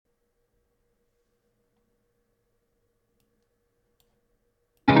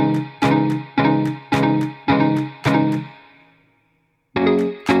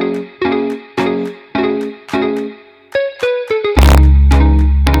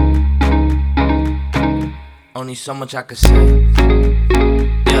only so much I could say.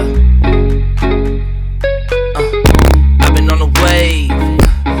 Yeah. I've been on the wave.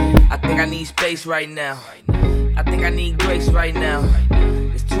 I think I need space right now. I think I need grace right now.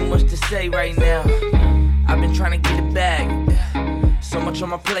 There's too much to say right now. I've been trying to get it back. So much on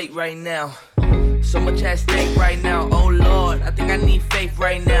my plate right now. So much at stake right now. Oh Lord, I think I need faith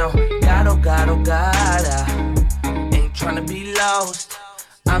right now. God, oh God, oh God, I ain't trying to be lost.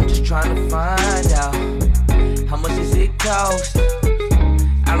 I'm just trying to find out how much does it cost.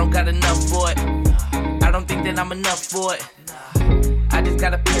 I don't got enough for it. I don't think that I'm enough for it. I just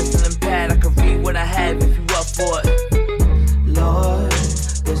got a pencil and pad. I can read what I have if you up for it. Lord,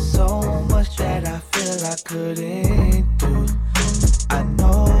 there's so much that I feel I couldn't do. I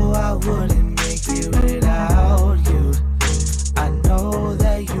know I wouldn't make it without you. I know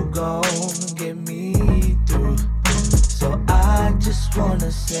that you gon' get me through. So I just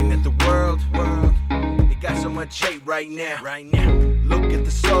wanna say that the world, it got so much hate right now. Look at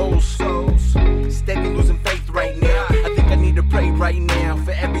the souls, steady losing faith right now. I think I need to pray right now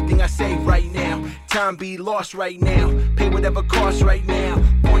for everything I say right now. Time be lost right now, pay whatever cost right now.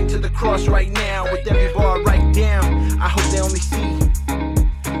 Point to the cross right now, with every bar right down. I hope they only see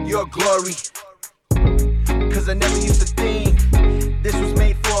your glory, cause I never used to think this was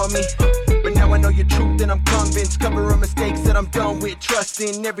made for me. But now I know your truth and I'm convinced. Covering mistakes that I'm done with.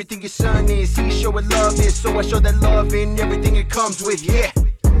 Trusting everything your son is. He show what love is, so I show that love in everything it comes with, yeah.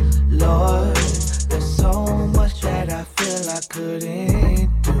 Lord, there's so much that I feel I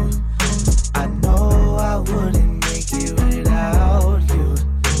couldn't do. I know I wouldn't make it without you.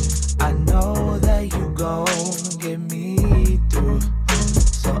 I know that you gon' get me through.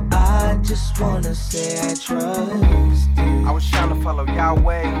 So I just wanna say I trust you. I was trying to follow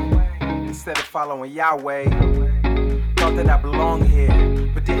Yahweh instead of following Yahweh. Thought that I belonged here,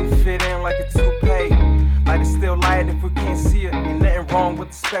 but didn't fit in like a toupee. Light is still light if we can't see it. Ain't nothing wrong with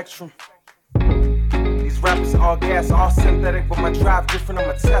the spectrum. These rappers all gas, all synthetic, but my drive different, I'm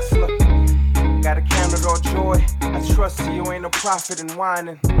a Tesla. Gotta count it all joy. I trust you, ain't no profit in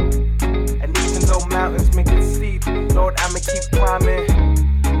whining. And even though mountains make it steep, Lord, I'ma keep climbing.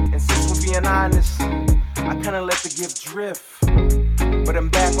 And since we're being honest, I kinda let the gift drift. But I'm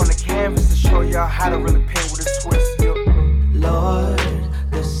back on the canvas to show y'all how to really paint with a twist. Yo. Lord,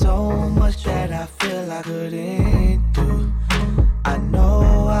 there's so much that I feel I couldn't do. I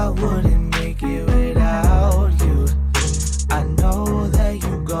know I wouldn't make it without you. I know that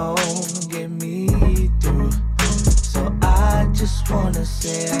you gon' get me through. So I just wanna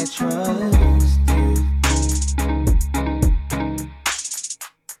say I trust you.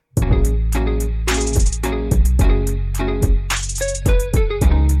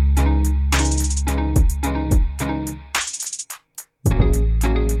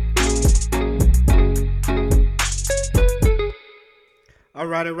 All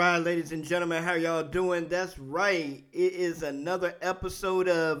right, ladies and gentlemen, how y'all doing? That's right. It is another episode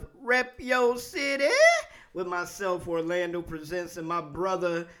of Rep Yo City with myself, Orlando Presents, and my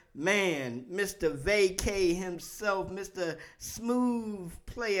brother, man, Mr. Vacay himself, Mr. Smooth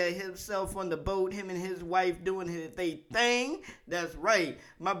Player himself on the boat, him and his wife doing their thing. That's right.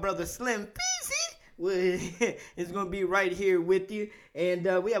 My brother Slim Peasy is going to be right here with you.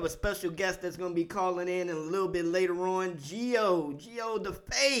 And we have a special guest that's going to be calling in a little bit later on. Gio the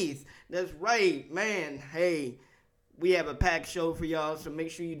Faith. That's right, man. Hey, we have a packed show for y'all, so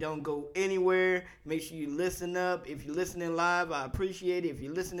make sure you don't go anywhere. Make sure you listen up. If you're listening live, I appreciate it. If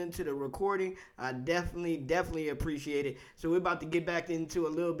you're listening to the recording, I definitely appreciate it. So we're about to get back into a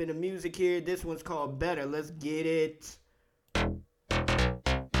little bit of music here. This one's called Better. Let's get it.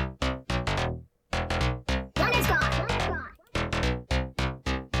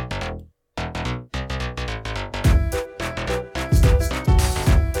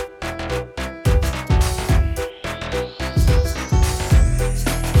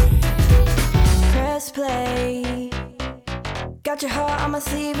 Play. Got your heart on my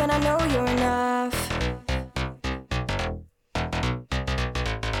sleeve and I know you're enough.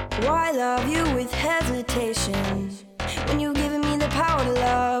 Why love you with hesitation when you've given me the power to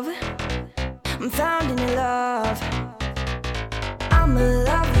love? I'm found in your love. I'ma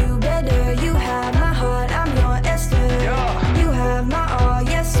love you better. You have my heart, I'm your Esther. You have my all,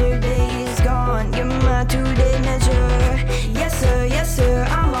 yesterday is gone. You're my today measure. Yes sir,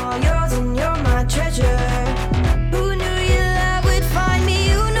 I'm all yours and you're my treasure. Who knew your love would find me?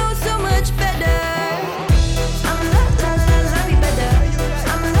 You know so much better. I'm love you better.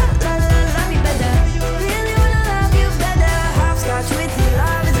 I'm love you better. Really wanna love you better. Hopscotch with you,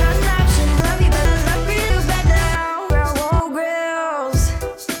 love is not an option. Love you better. Grills,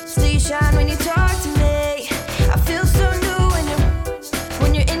 still you shine when you talk to me.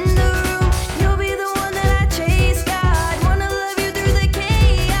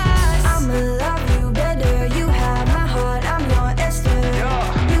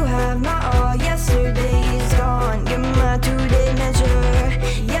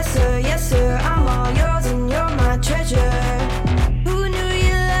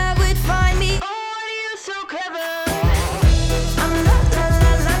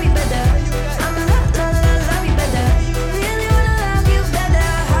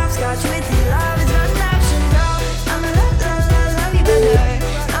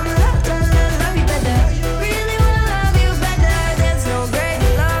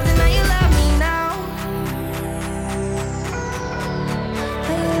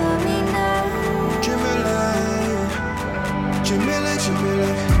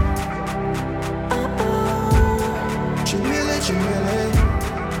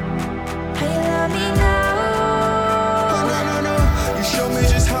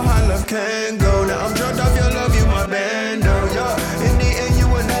 can go. Now I'm drunk off your love, you my bando, yeah. In the end, you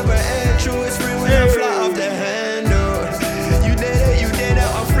will never end. True, it's free when I fly off the handle. You did it,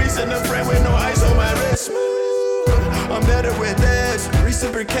 I'm freezing the frame with no ice on my wrist. Smooth, I'm better with this,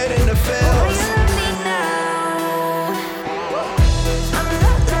 reciprocating the fails.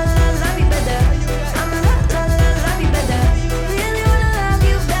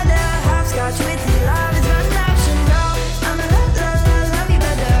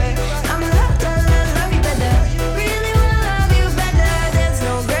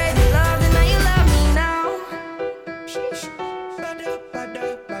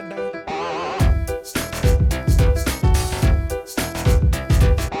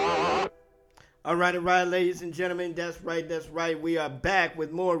 All right, ladies and gentlemen, that's right. We are back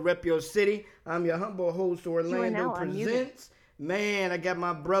with more Rep Your City. I'm your humble host, Orlando Presents. Man, I got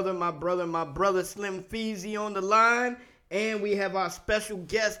my brother Slim Feezy on the line, and we have our special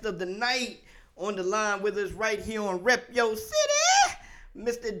guest of the night on the line with us right here on Rep Your City,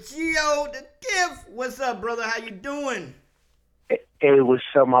 Mr. Gio the Gift. What's up, brother? How you doing? Hey, what's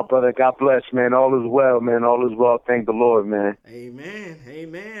up, my brother? God bless, man. All is well, man. All is well. Thank the Lord, man.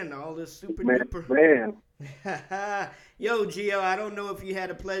 Amen. All is super man, duper. Man. Yo, Gio, I don't know if you had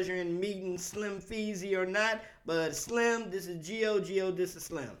a pleasure in meeting Slim Feezy or not, but Slim, this is Gio, this is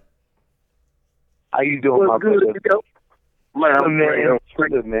Slim. How you doing, my brother? Man, I'm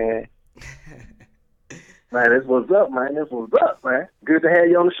good, man. Man, this what's up, man. Good to have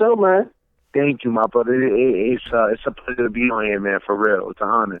you on the show, man. Thank you, my brother. It's a pleasure to be on here, man, for real. It's an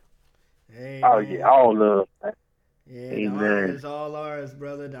honor. Hey, oh, yeah, all love, man. Yeah, Amen. The honor is all ours,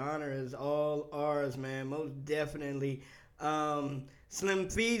 brother. The honor is all ours, man. Most definitely. Slim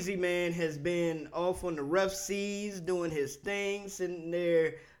Feezy, man, has been off on the rough seas, doing his thing, sitting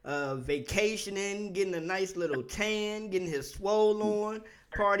there vacationing, getting a nice little tan, getting his swole on,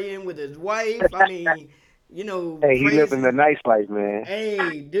 partying with his wife. I mean, you know. Hey, he living the nice life, man.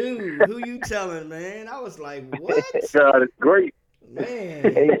 Hey, dude, who you telling, man? I was like, what? God is great. Man.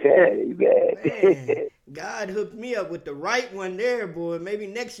 Amen. God hooked me up with the right one there, boy. Maybe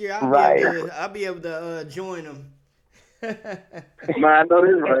next year I'll be able to join him. Man, I know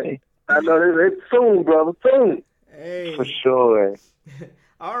this right. It's soon, brother, soon. Hey. For sure.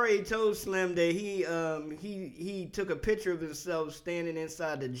 I already told Slim that he took a picture of himself standing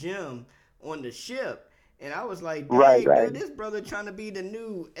inside the gym on the ship. And I was like, dang, dude, this brother trying to be the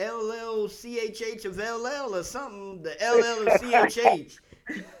new LLCHH of LL or something. The LL of CHH.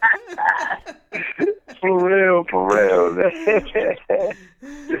 For real.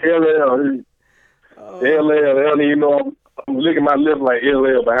 LL, they don't even know I'm licking my lip like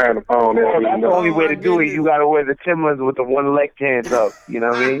LL behind the phone. That's the only way to do it. You got to wear the Timberlands with the one leg hands up. You know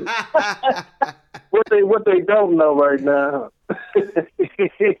what I mean? What they don't know right now.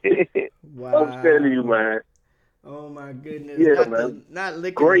 Wow. I'm telling you, man. Oh my goodness. Yeah, man. Not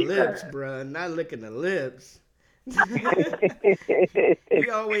licking the lips, bro. Not licking the lips. LL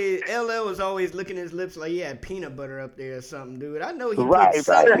was always licking his lips like he had peanut butter up there or something, dude. I know he put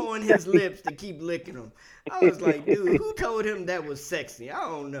something on his lips to keep licking them. I was like, dude, who told him that was sexy? I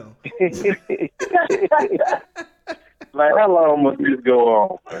don't know. Like, how long must this go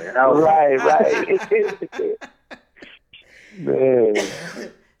on? Right. Man.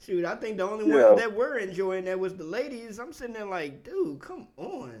 Shoot, I think the only ones that were enjoying that was the ladies. I'm sitting there like, dude, come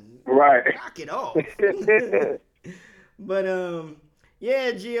on. Right. Knock it off. But,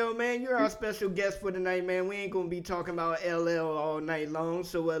 yeah, Gio, man, you're our special guest for tonight, man. We ain't going to be talking about LL all night long,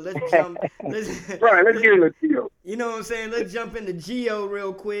 so let's jump. Let's get into Gio. You know what I'm saying? Let's jump into Gio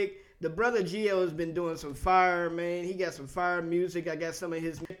real quick. The brother Gio has been doing some fire, man. He got some fire music. I got some of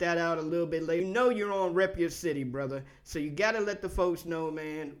his, get that out a little bit later. You know you're on Rep Your City, brother. So you got to let the folks know,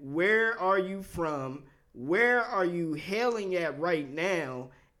 man, where are you from? Where are you hailing at right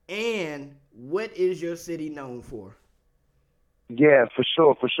now? And what is your city known for? Yeah, for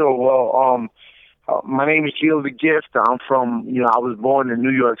sure. Well, my name is Gio the Gift. I'm from, I was born in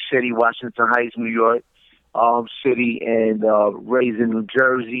New York City, Washington Heights, New York City, and raised in New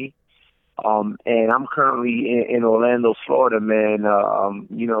Jersey. And I'm currently in Orlando, Florida, man.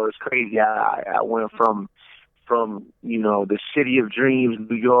 It's crazy. I went from the city of dreams,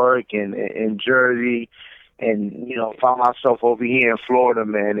 New York and Jersey, and, found myself over here in Florida,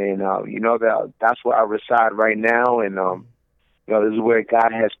 man. And, that's where I reside right now. And, this is where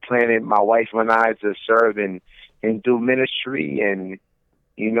God has planted my wife and I to serve and do ministry. And,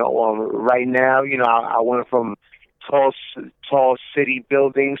 right now, I went from tall city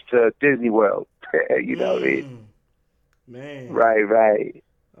buildings to Disney World. Man. Right.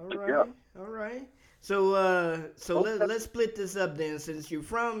 All right. Let's split this up then. Since you're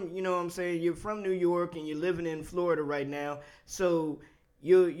from, you know what I'm saying, you're from New York and you're living in Florida right now. So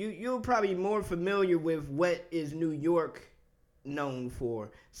you're probably more familiar with what is New York known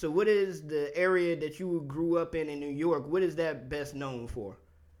for. So what is the area that you grew up in New York? What is that best known for?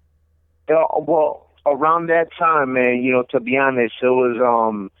 Well, around that time, man, you know, to be honest, it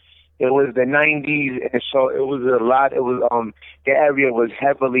was the 90s, and so it was a lot. It was the area was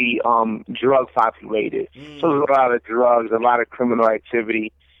heavily drug populated, so there was a lot of drugs, a lot of criminal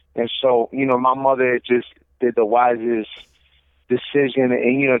activity, and so you know, my mother just did the wisest decision,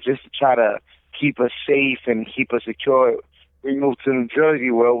 and you know, just to try to keep us safe and keep us secure. We moved to New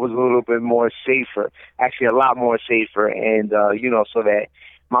Jersey, where it was a little bit more safer, actually a lot more safer, and you know, so that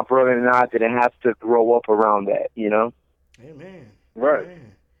my brother and I didn't have to grow up around that, you know. Amen. Right.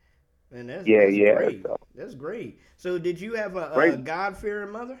 Amen. And that's yeah. great. So. That's great. So did you have a God-fearing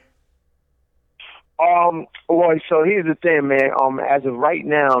mother? Well, so here's the thing, man. As of right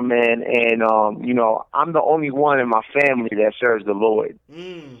now, man, and you know, I'm the only one in my family that serves the Lord.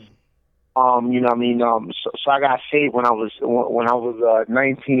 You know what I mean? So I got saved when I was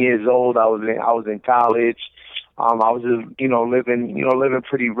 19 years old. I was in college. I was just, living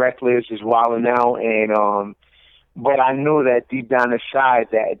pretty reckless, just wilding out, and but I knew that deep down inside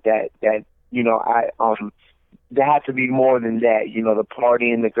that you know, there had to be more than that. You know, the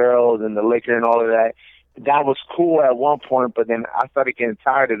party and the girls and the liquor and all of that. That was cool at one point, but then I started getting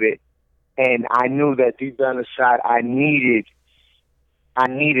tired of it, and I knew that deep down inside I needed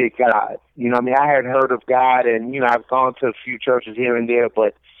God. You know what I mean? I had heard of God, and you know, I've gone to a few churches here and there,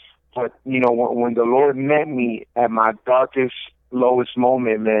 but you know, when the Lord met me at my darkest, lowest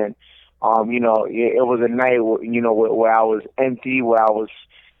moment, man, you know, it was a night where I was empty, where I was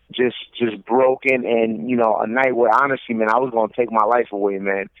just broken, and you know, a night where honestly, man, I was gonna take my life away,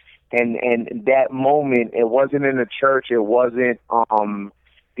 man. And that moment, it wasn't in the church, it wasn't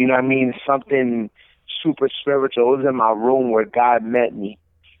you know what I mean, something super spiritual. It was in my room where God met me,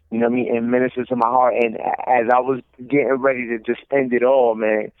 you know what I mean, and ministered to my heart. And as I was getting ready to just end it all,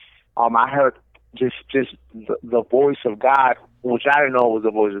 man, I heard just the voice of God, which I didn't know was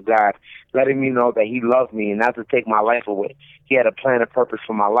the voice of God, letting me know that He loved me and not to take my life away. He had a plan and purpose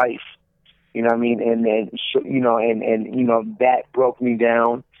for my life. You know what I mean? And then, you know, that broke me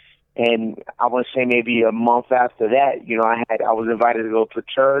down. And I want to say maybe a month after that, you know, I was invited to go to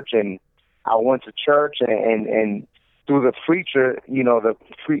church, and I went to church, and through the preacher, you know,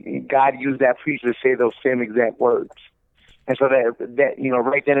 God used that preacher to say those same exact words. And so that you know,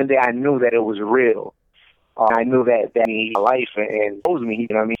 right then and there, I knew that it was real. I knew that He life and chose me. You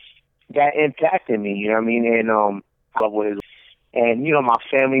know what I mean? That impacted me. You know what I mean? And I love what it is. And you know, my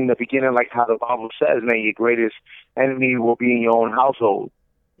family in the beginning, like how the Bible says, man, your greatest enemy will be in your own household.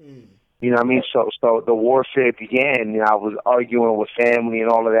 You know what I mean? So the warfare began. You know, I was arguing with family and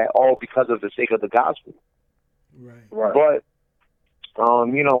all of that, all because of the sake of the gospel. Right. But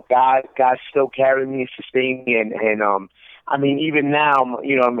you know, God still carried me, sustained me, and I mean, even now,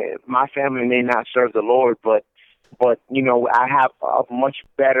 you know, my family may not serve the Lord, but you know, I have a much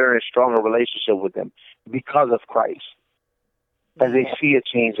better and stronger relationship with them because of Christ. Because they see a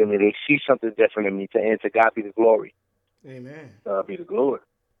change in me, they see something different in me, and to God be the glory. Amen. God be the glory.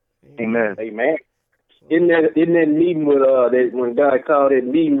 Amen. Amen. In that meeting with when God called that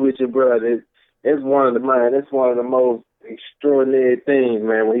meeting with your brother, that's one of the most extraordinary things,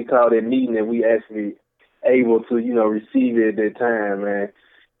 man. When He called that meeting, and we actually able to, you know, receive it at that time, man.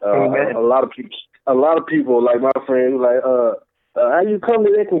 A lot of people, like my friends, like, how you come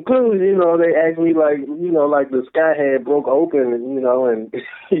to that conclusion? You know, they asked me, like, you know, like the sky had broke open, and, you know, and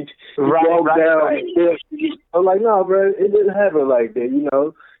he broke down. Right. I'm like, no, bro, it didn't happen like that. You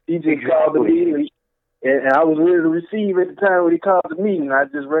know, He just called the meeting, and I was ready to receive at the time when He called the meeting. I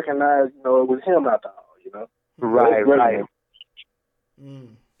just recognized, you know, it was Him after all. You know, right.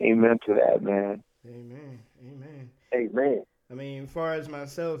 Amen to that, man. Amen. I mean, as far as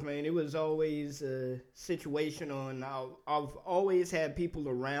myself, man, it was always a situational, and I've always had people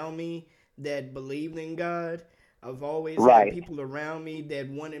around me that believed in God. I've always had people around me that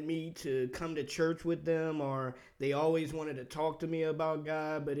wanted me to come to church with them, or they always wanted to talk to me about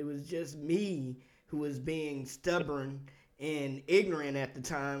God, but it was just me who was being stubborn and ignorant at the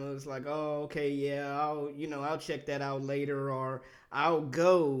time. It was like, oh, okay, yeah, I'll check that out later, or I'll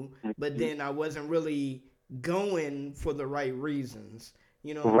go, but then I wasn't really going for the right reasons.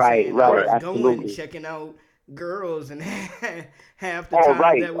 You know what I'm saying? I was going, checking out girls, and half the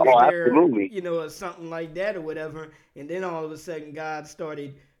time that was there, you know, or something like that or whatever. And then all of a sudden God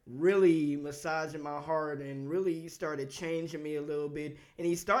started really massaging my heart and really started changing me a little bit. And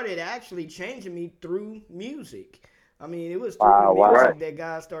he started actually changing me through music. I mean, it was through the music that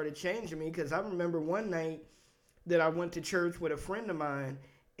God started changing me, because I remember one night that I went to church with a friend of mine,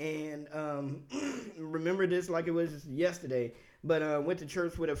 and remember this like it was yesterday, but went to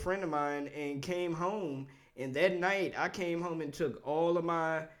church with a friend of mine and came home, and that night I came home and took all of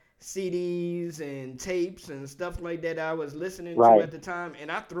my CDs and tapes and stuff like that I was listening to at the time,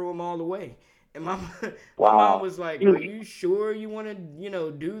 and I threw them all away. And my mom was like, "Are you sure you want to,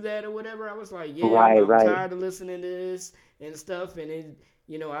 do that or whatever?" I was like, "Yeah, I'm tired of listening to this and stuff." And it,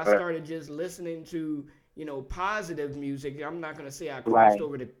 I started just listening to, positive music. I'm not gonna say I crossed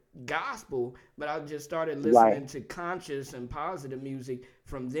over to gospel, but I just started listening to conscious and positive music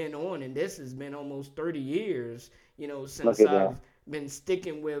from then on. And this has been almost 30 years, since I've been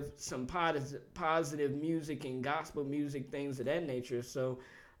sticking with some positive music and gospel music, things of that nature. So,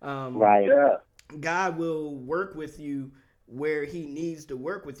 God will work with you where he needs to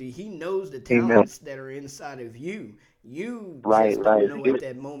work with you. He knows the talents that are inside of you. You just don't know at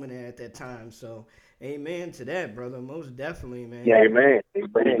that moment and at that time. So, amen to that, brother. Most definitely, man. Yeah, amen.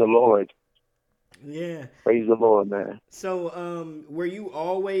 Praise the Lord. Yeah. Praise the Lord, man. So, were you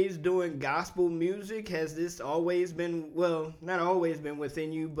always doing gospel music? Has this always been, well, not always been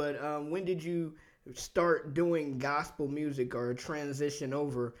within you, but when did you start doing gospel music or transition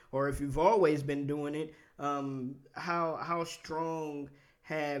over? Or if you've always been doing it, how strong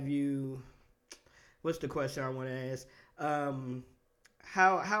have you, what's the question I want to ask?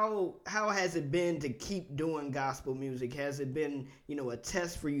 How has it been to keep doing gospel music? Has it been, a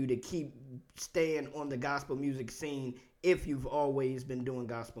test for you to keep staying on the gospel music scene if you've always been doing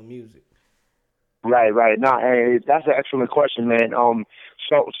gospel music? Right. No, and that's an excellent question, man.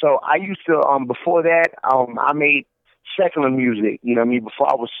 So I used to, before that, I made secular music, before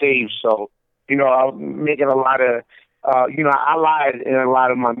I was saved. So, I was making a lot of, I lied in a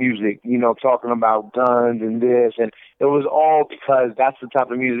lot of my music, talking about guns and this, and it was all because that's the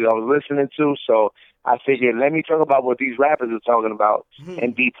type of music I was listening to. So I figured, let me talk about what these rappers are talking about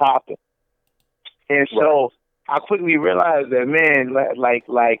and be popping. And so I quickly realized that, man, like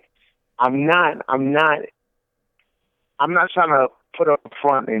I'm not trying to put up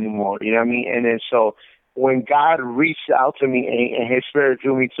front anymore, you know what I mean? And then so when God reached out to me and his spirit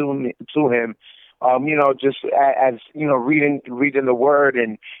drew me to him, just as reading the word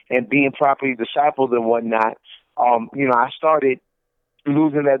and being properly discipled and whatnot, I started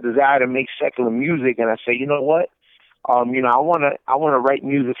losing that desire to make secular music, and I said, you know what, I wanna write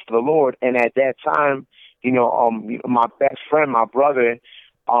music for the Lord. And at that time, my best friend, my brother,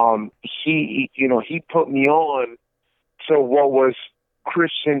 he put me on to what was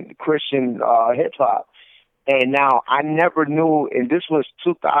Christian hip hop. And now I never knew, and this was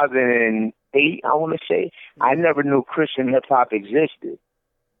 2008, I want to say, I never knew Christian hip hop existed.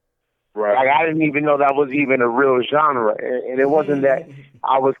 Right. Like, I didn't even know that was even a real genre. And it wasn't that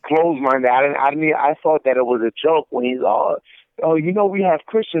I was closed-minded. I thought that it was a joke when he's we have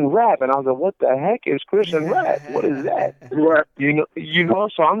Christian rap. And I was like, what the heck is Christian rap? What is that? Right.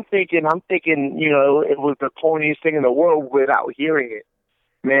 So I'm thinking, it was the corniest thing in the world without hearing it.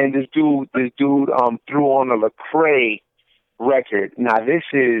 Man, this dude threw on a Lecrae record. Now this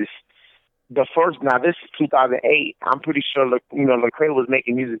is 2008. I'm pretty sure Lecrae was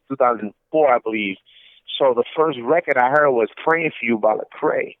making music 2004, I believe. So the first record I heard was "Praying for You" by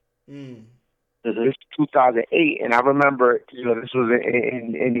Lecrae. This is 2008, and I remember this was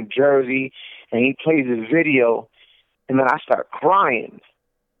in New Jersey, and he plays this video, and then I start crying.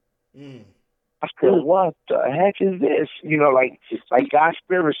 I said, what the heck is this? Like God's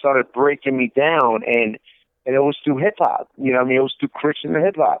spirit started breaking me down, and it was through hip hop. It was through Christian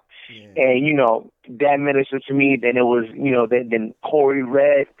hip hop. Yeah. And, that ministered to me. Then it was, then Corey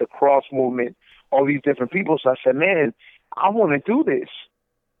Red, the Cross Movement, all these different people. So I said, man, I want to do this.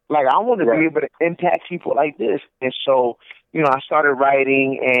 Like, I want to be able to impact people like this. And so, I started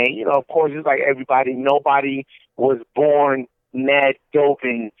writing, and, of course, it's like everybody, nobody was born mad dope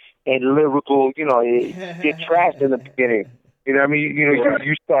and lyrical, get trashed in the beginning. You know what I mean?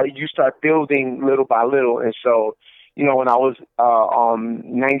 You start building little by little. And so, when I was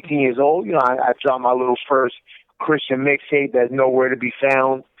 19 years old, I dropped my little first Christian mixtape that's nowhere to be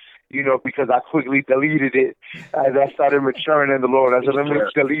found, because I quickly deleted it as I started maturing in the Lord. I said, let me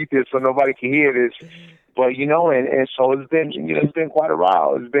delete this so nobody can hear this. But, and so it's been quite a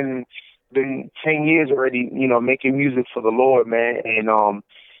while. It's been 10 years already, making music for the Lord, man. And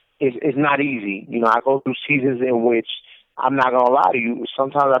it's not easy. I go through seasons in which, I'm not going to lie to you,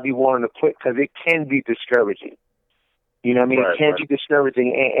 sometimes I be wanting to quit because it can be discouraging. You know what I mean? Right, It can't be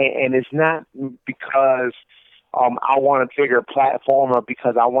discouraging, and it's not because I want a bigger platform or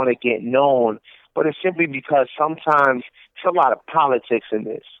because I want to get known, but it's simply because sometimes it's a lot of politics in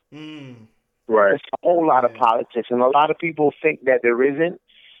this. Right. It's a whole lot of politics, and a lot of people think that there isn't,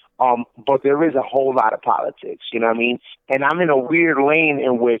 but there is a whole lot of politics, you know what I mean? And I'm in a weird lane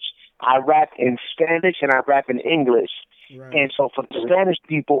in which I rap in Spanish and I rap in English. Right. And so for the Spanish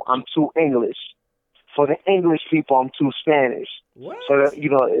people, I'm too English. For the English people, I'm too Spanish. What? So that, you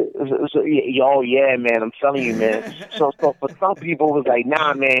know, oh yeah, man, I'm telling you, man. so for some people, it was like,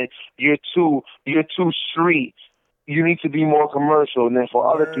 nah, man, you're too street. You need to be more commercial. And then for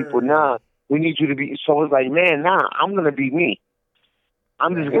other people, nah, we need you to be. So it's like, man, nah, I'm gonna be me.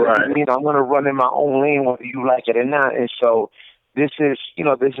 I'm just gonna be me. I'm gonna run in my own lane, whether you like it or not. And so this is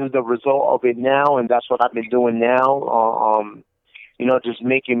the result of it now, and that's what I've been doing now. You know, just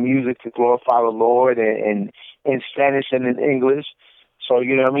making music to glorify the Lord and in Spanish and in English. So,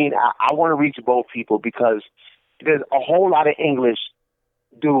 you know what I mean? I want to reach both people because there's a whole lot of English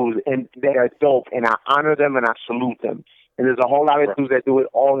dudes and that are dope, and I honor them and I salute them. And there's a whole lot of dudes that do it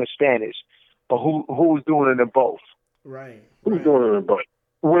all in Spanish. But who's doing it in both? Right. Who's doing it in both?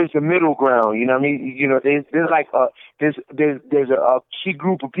 Where's the middle ground? You know what I mean? You know, there's like there's a key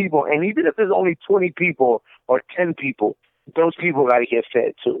group of people, and even if there's only 20 people or 10 people, those people got to get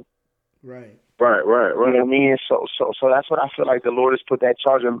fed too. Right. Right. You know what I mean? So that's what I feel like the Lord has put that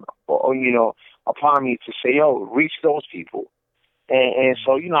charge upon me to say, yo, reach those people. And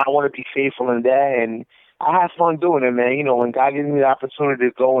so, you know, I want to be faithful in that, and I have fun doing it, man. You know, when God gives me the opportunity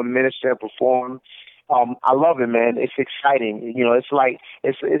to go and minister and perform, I love it, man. It's exciting. You know, it's like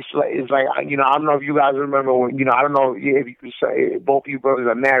you know, I don't know if you guys remember when, you know, I don't know if you could say both of you brothers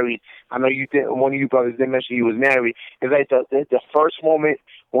are married. I know you did. One of you brothers did mention you was married. It's like the first moment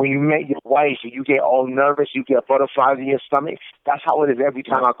when you meet your wife, you get all nervous, you get butterflies in your stomach. That's how it is every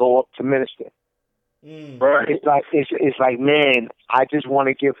time I go up to minister. Right. It's like, man, I just want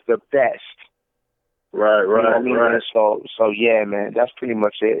to give the best. Right. You know what I mean? And so yeah, man, that's pretty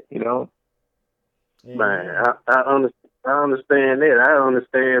much it. You know. Man, I understand that. I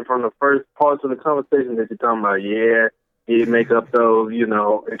understand from the first parts of the conversation that you're talking about. Yeah, you make up those, you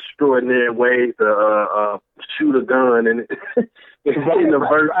know, extraordinary ways to shoot a gun and in the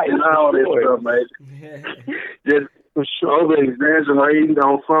verse and all this stuff, man. Just over exaggerating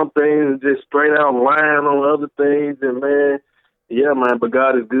on some things and just straight out lying on other things. And man, yeah, man. But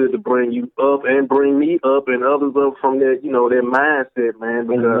God is good to bring you up and bring me up and others up from that, you know, their mindset, man.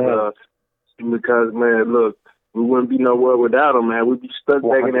 Because man, look, we wouldn't be nowhere without him, man. We'd be stuck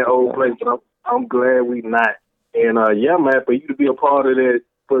back in that old place. But I'm glad we not. And yeah, man, for you to be a part of that,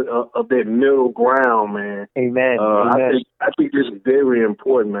 of that middle ground, man. Amen. I think this is very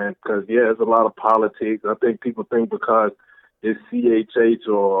important, man. Because yeah, there's a lot of politics. I think people think because it's CHH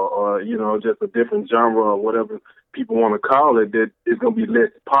or you know, just a different genre or whatever people want to call it, that it's gonna be less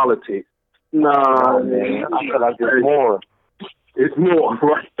politics. Nah, man. I feel like there's more. It's more,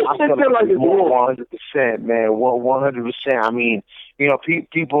 right? I feel like it's more, 100%, man, 100%. I mean, you know,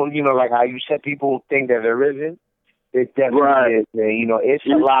 people, you know, like how you said, people think that there isn't. It definitely is, man. You know, it's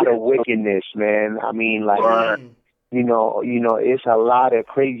a lot of wickedness, man. I mean, like, you know, it's a lot of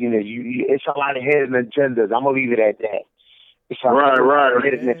craziness. It's a lot of hidden agendas. I'm gonna leave it at that. It's a lot of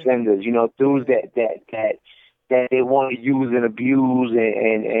hidden agendas. You know, dudes that they want to use and abuse,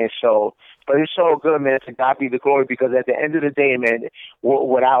 and so. But it's so good, man, to God be the glory, because at the end of the day, man,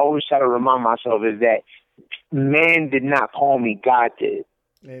 what I always try to remind myself is that man did not call me, God did.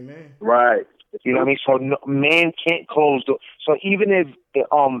 Amen. Right. You know what I mean? So man can't close doors. So even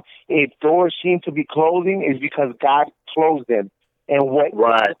if doors seem to be closing, it's because God closed them. And what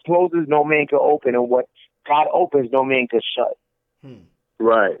God closes, no man can open. And what God opens, no man can shut.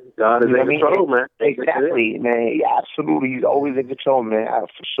 Right. God is in control, man. Exactly, man. Yeah, absolutely. He's always in control, man,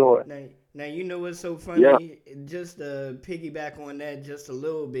 for sure. Now, you know what's so funny? Yeah. Just to piggyback on that just a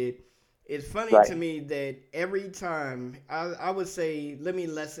little bit, it's funny to me that every time, I would say, let me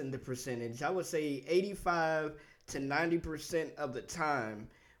lessen the percentage. I would say 85 to 90% of the time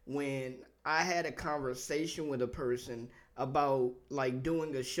when I had a conversation with a person about, like,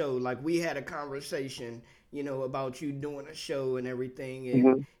 doing a show, like we had a conversation, you know, about you doing a show and everything.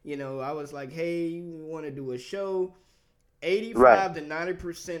 And, you know, I was like, hey, we want to do a show. 85 to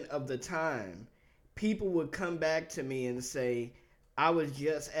 90% of the time, people would come back to me and say, I was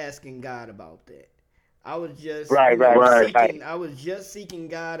just asking God about that. I was just I was just seeking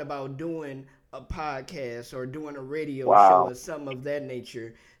God about doing a podcast or doing a radio show or something of that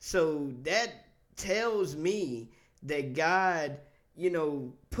nature. So that tells me that God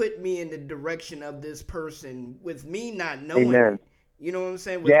put me in the direction of this person with me not knowing Amen. it. You know what I'm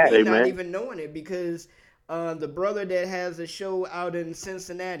saying? With Yeah. me not Amen. even knowing it, because the brother that has a show out in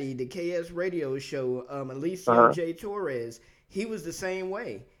Cincinnati, the KS radio show, Alicio J. Torres, he was the same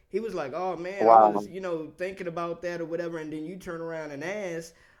way. He was like, oh man, I Wow. was, thinking about that or whatever, and then you turn around and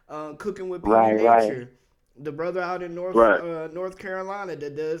ask, Cooking with PD Right, Nature, right. the brother out in Right. North Carolina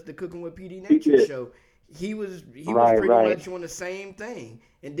that does the Cooking with PD Nature did. show. He was Right, pretty right. much on the same thing.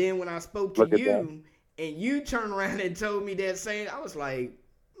 And then when I spoke to Look at you, and you turned around and told me that same, I was like,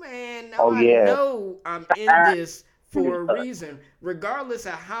 man, now Oh, I yeah. know I'm in this for a reason. Regardless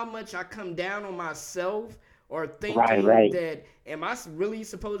of how much I come down on myself or thinking Right. that, am I really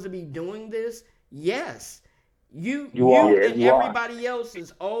supposed to be doing this? Yes. You are. and You are. everybody else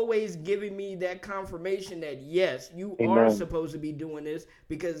is always giving me that confirmation that yes, you are Amen. supposed to be doing this,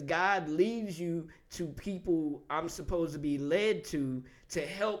 because God leads you to people I'm supposed to be led to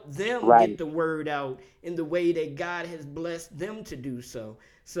help them Right. get the word out in the way that God has blessed them to do so.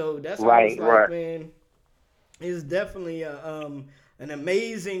 So that's why I was Right, like, right. man, it's definitely an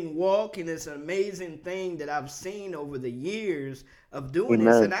amazing walk, and it's an amazing thing that I've seen over the years of doing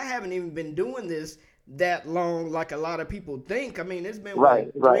this. Amen. And I haven't even been doing this that long like a lot of people think. I mean, it's been Right,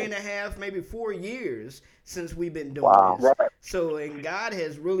 what, right. 3.5, maybe 4 years since we've been doing Wow. this. Right. So, and God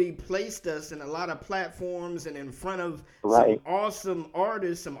has really placed us in a lot of platforms and in front of Right. some awesome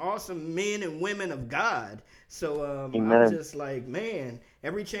artists, some awesome men and women of God. So I'm Amen. just like, man,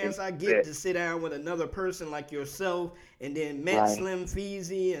 every chance I get Yeah. to sit down with another person like yourself, and then met Right. Slim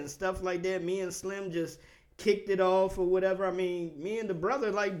Feezy and stuff like that, me and Slim just kicked it off or whatever. I mean, me and the brother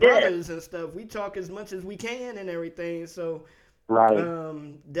like brothers and stuff. We talk as much as we can and everything. So Right.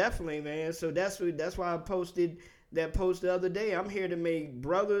 definitely, man. So that's why I posted that post the other day. I'm here to make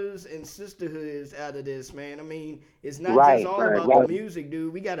brothers and sisterhoods out of this, man. I mean, it's not Right, just all right, about right. the music,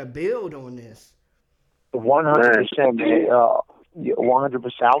 dude. We got to build on this. 100%, man.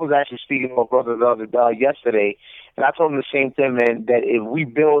 100%. I was actually speaking to my brother yesterday, and I told him the same thing, man. That if we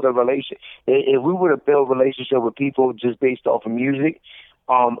build a relation, if we were to build a relationship with people just based off of music,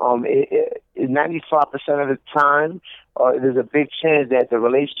 95% of the time, there's a big chance that the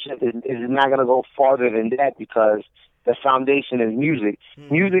relationship is not going to go farther than that, because the foundation is music.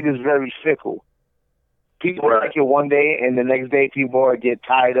 Music is very fickle. People like it one day, and the next day people get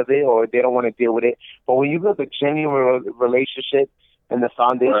tired of it, or they don't want to deal with it. But when you build a genuine relationship and the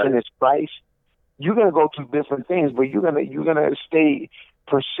foundation is Christ, you're gonna go through different things, but you're gonna stay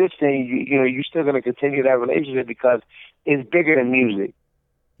persistent. You're still gonna continue that relationship, because it's bigger than music.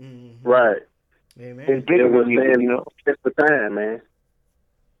 Mm-hmm. Right. Amen. It's bigger It was than music, then it's the time, man.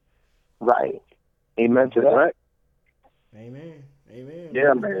 Right. Amen to that. Right? Amen. Amen.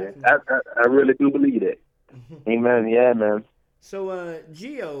 Yeah, Most man. definitely. I really do believe that. Amen. Yeah, man. So,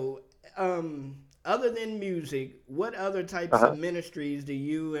 Gio, other than music, what other types of ministries do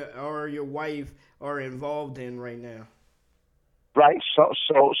you or your wife are involved in right now? Right. So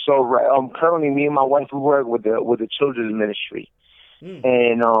currently, me and my wife, we work with the children's ministry,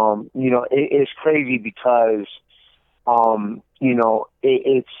 and it's crazy because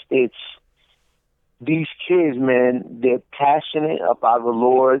it's these kids, man. They're passionate about the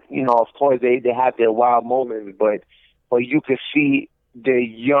Lord. Of course, they have their wild moments, but you can see they're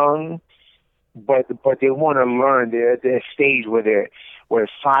young, but they want to learn. They're at their stage where they're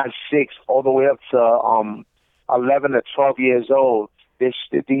 5, 6, all the way up to 11 or 12 years old. They're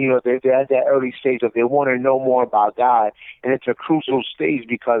at that early stage of they want to know more about God, and it's a crucial stage,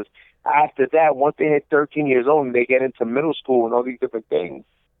 because after that, once they hit 13 years old and they get into middle school and all these different things,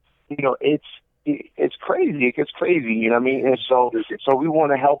 it's crazy. It gets crazy, you know what I mean? And so we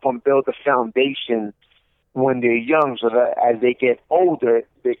want to help them build the foundation when they're young, so that as they get older,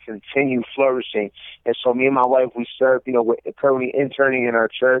 they continue flourishing. And so me and my wife, we serve, we're currently interning in our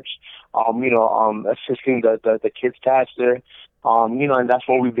church, assisting the kids pastor, and that's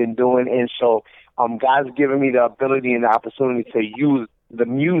what we've been doing. And so God's given me the ability and the opportunity to use the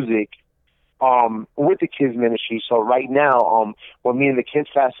music with the kids ministry. So right now, what me and the kids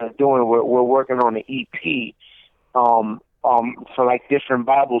pastor are doing, we're working on an EP for like different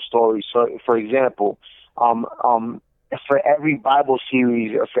Bible stories. So for example, for every Bible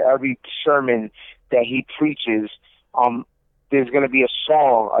series or for every sermon that he preaches, there's going to be a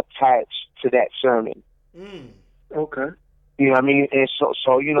song attached to that sermon. Okay. You know what I mean? And so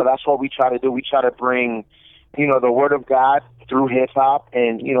that's what we try to do. We try to bring, the Word of God through hip hop,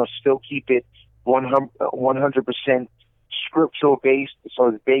 and still keep it 100% scriptural based. So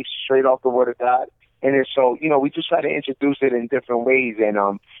it's based straight off the Word of God. And then so we just try to introduce it in different ways,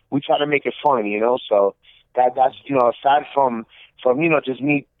 and we try to make it fun. So that's aside from from just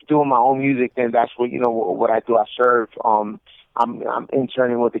me doing my own music, then that's what what I do. I serve. I'm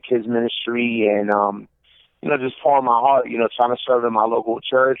interning with the kids ministry, and just pouring my heart, trying to serve in my local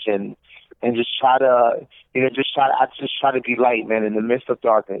church, and just try to I just try to be light, man, in the midst of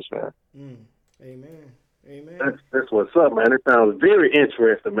darkness, man. Amen. That's what's up, man. It sounds very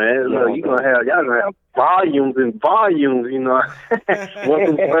interesting, man. Y'all gonna have volumes and volumes, Once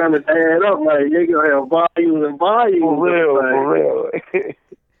them sermons add up, like you're gonna have volumes and volumes. For real.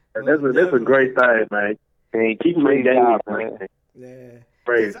 That's a great thing, man. Keep praise God, man. Yeah.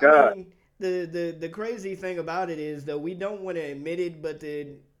 Praise God. I mean, the crazy thing about it is that we don't want to admit it, but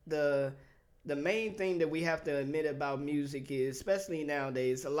the main thing that we have to admit about music is, especially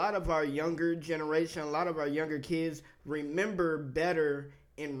nowadays, a lot of our younger generation, a lot of our younger kids remember better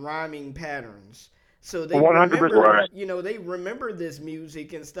in rhyming patterns. So they 100%. They remember this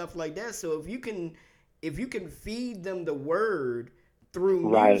music and stuff like that. So if you can feed them the word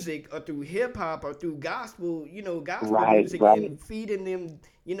through music or through hip hop or through gospel, music, and feeding them,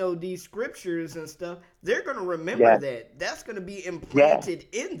 these scriptures and stuff, they're going to remember that. That's going to be implanted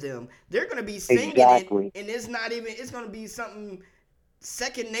in them. They're going to be singing it, and it's going to be something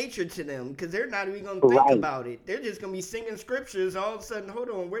second nature to them, because they're not even going to think about it. They're just going to be singing scriptures. All of a sudden, hold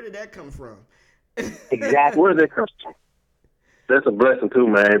on, where did that come from? Exactly. Where did that come from? That's a blessing too,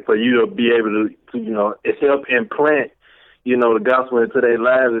 man, for you to be able to it help implant the gospel into their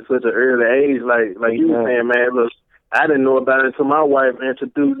lives at such an early age. Like you were saying, man, look, I didn't know about it until my wife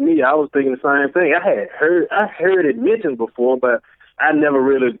introduced me. I was thinking the same thing. I heard it mentioned before, but I never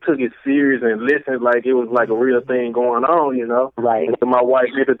really took it serious and listened like it was like a real thing going on, Right. Until my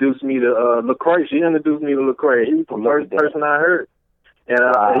wife introduced me to Lecrae. She introduced me to Lecrae. He was the first person I heard. And,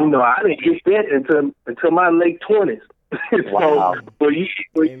 I didn't get that until my late 20s. Wow. So, for you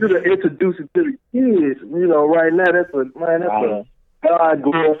to introduce it to the kids, right now, that's a God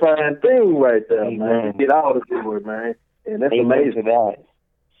glorifying thing right there, man. Get all the glory, man. And that's amazing. That.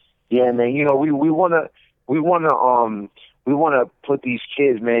 Yeah, man. We wanna put these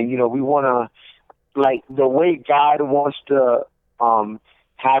kids, man. We wanna, like, the way God wants to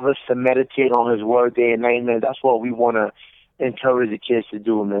have us to meditate on His Word day and night, man. That's what we wanna encourage the kids to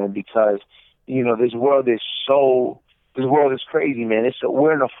do, man. Because this world is crazy, man.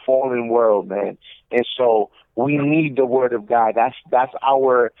 We're in a fallen world, man, and so we need the Word of God. That's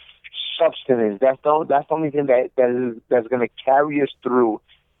our substance. That's the only thing that's going to carry us through,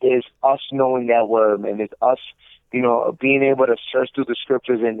 is us knowing that Word, man. It's us, being able to search through the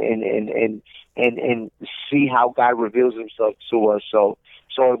Scriptures and see how God reveals Himself to us. So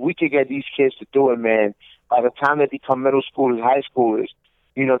if we could get these kids to do it, man, by the time they become middle schoolers, high schoolers,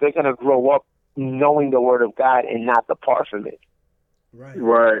 they're going to grow up knowing the Word of God and not depart from it. Right.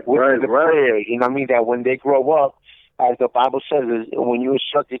 Prayer, that when they grow up, as the Bible says, is when you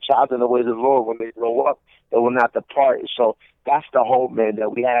instruct your child in the ways of the Lord, when they grow up, they will not depart. So that's the hope, man,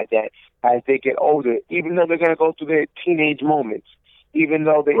 that we have, that as they get older, even though they're going to go through their teenage moments, even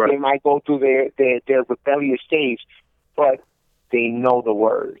though they might go through their rebellious stage, but they know the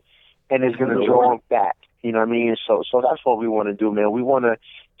Word, and it's going to draw them back. You know what I mean? So that's what we want to do, man. We want to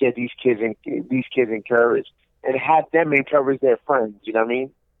get these kids encouraged and have them encourage their friends. You know what I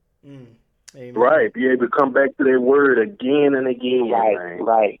mean? Amen. Right. Be able to come back to their Word again and again.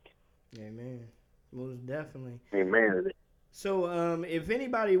 Right. Amen. Most definitely. Amen. So, if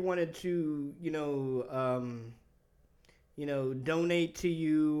anybody wanted to, donate to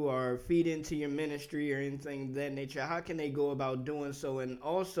you or feed into your ministry or anything of that nature, how can they go about doing so? And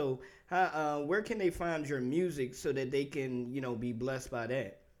also, where can they find your music so that they can, be blessed by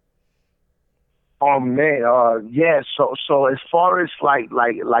that? Oh man, So as far as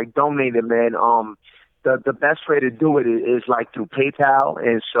like donating, man, the best way to do it is like through PayPal,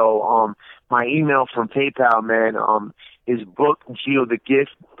 and so my email from PayPal, man, is book Gio the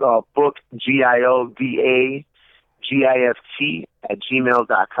Gift, book GIODA GIFT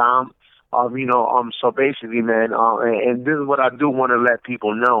 @gmail.com. So basically, man, and this is what I do want to let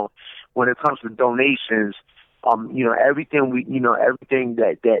people know when it comes to donations. Everything everything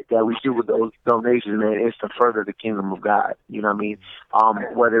that we do with those donations, man, is to further the kingdom of God. You know what I mean?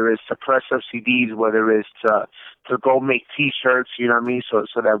 Whether it's to press up CDs, whether it's to go make T-shirts, you know what I mean, so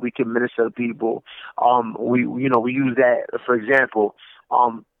that we can minister to people. We use that, for example.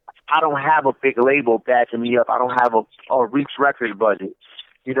 I don't have a big label backing me up. I don't have a Reach Records budget.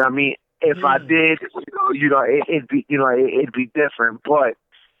 You know what I mean? If I did, it'd be different. But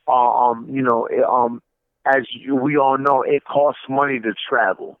as we all know, it costs money to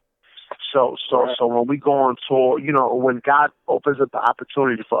travel. So when we go on tour, when God opens up the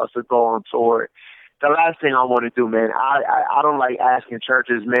opportunity for us to go on tour, the last thing I want to do, man, I don't like asking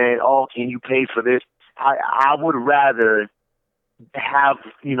churches, man, oh, can you pay for this? I would rather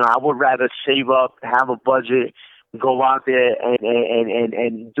I would rather save up, have a budget, go out there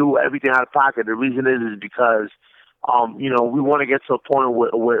and do everything out of pocket. The reason is because, we want to get to a point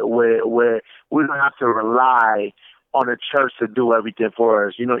where we don't have to rely on a church to do everything for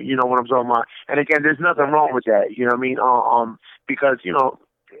us. You know what I'm talking about? And again, there's nothing wrong with that. You know what I mean? Because,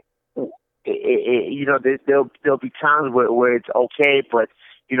 there'll be times where it's okay, but,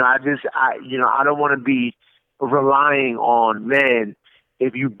 I don't want to be relying on, man,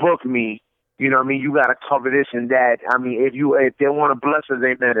 if you book me, you know what I mean, you got to cover this and that. I mean, if they want to bless us,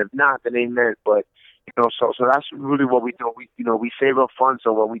 amen. If not, then amen. But, so that's really what we do. We save up funds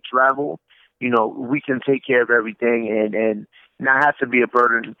so when we travel, we can take care of everything and not have to be a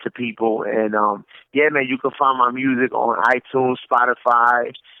burden to people. And, man, you can find my music on iTunes,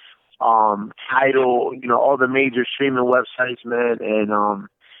 Spotify, Tidal, all the major streaming websites, man. And,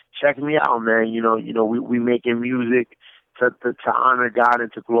 check me out, man. We making music to honor God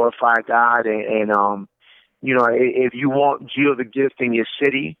and to glorify God. And if you want Gio the Gift in your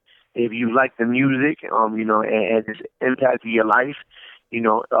city, if you like the music, and it's impacted your life,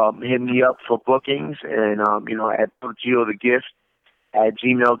 hit me up for bookings and, at Gio the Gift at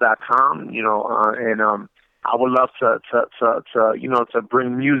gmail.com, and I would love to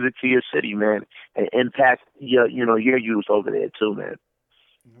bring music to your city, man, and impact your youth over there too, man.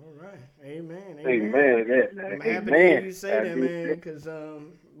 All right. Amen. Amen. I'm happy to hear you say that, man, because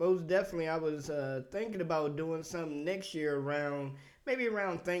most definitely I was thinking about doing something next year around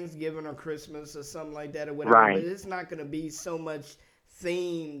Thanksgiving or Christmas or something like that or whatever. Right. But it's not going to be so much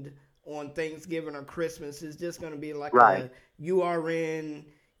themed on Thanksgiving or Christmas. It's just going to be like a URN,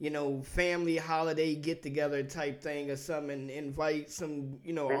 family holiday get together type thing or something, and invite some,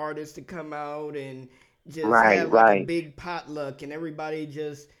 artists to come out and just have like a big potluck and everybody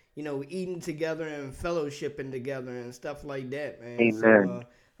just, eating together and fellowshipping together and stuff like that, man. Amen.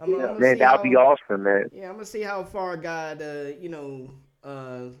 So, man, that'd be awesome, man. Yeah, I'm gonna see how far God,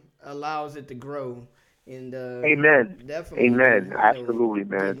 allows it to grow, and amen. Definitely, amen. Absolutely,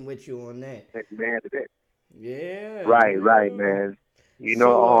 man. Getting with you on that. Man, yeah. Right, man.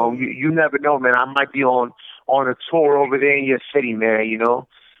 You never know, man. I might be on a tour over there in your city, man.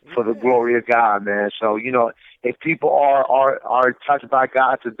 For the glory of God, man. So if people are touched by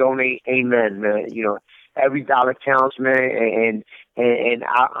God to donate, amen, man. Every dollar counts, man, and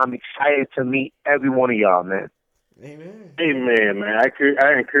I'm excited to meet every one of y'all, man. Amen. Amen, man. I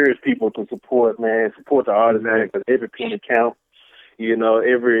encourage people to support the artists, man, because every penny counts.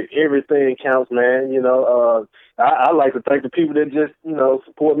 Everything counts, man. I like to thank the people that just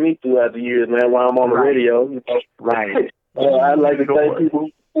support me throughout the years, man. While I'm on the radio, Right. I like to thank people who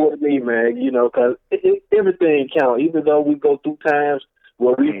support me, man. Because everything counts. Even though we go through times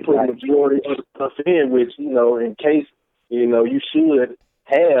where we put majority of the stuff in, which in case you should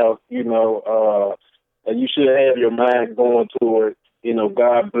have you should have your mind going toward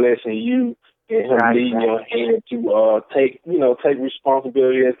God blessing you and Him leading your hand to take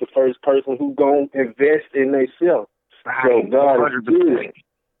responsibility as the first person who's gonna invest in themselves. So God is good.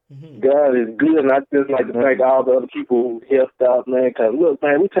 God is good, and I just like to thank all the other people who helped out, man. Because look,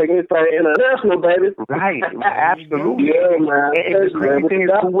 man, we taking this thing international, baby. Right, absolutely. Yeah, man. And the crazy thing is,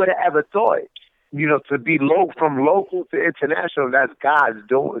 who would have ever thought? To be from local to international, that's God's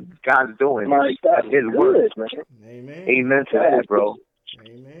doing. God's doing. That's His word, man. Amen. Amen to that, bro.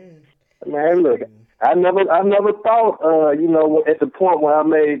 Amen. Man, look, I never thought, at the point where I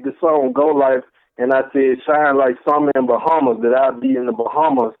made the song "Go Life" and I said "Shine Like Summer in Bahamas" that I'd be in the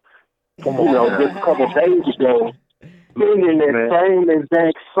Bahamas. Just a couple of days ago, singing that same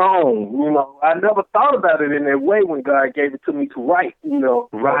exact song. I never thought about it in that way when God gave it to me to write.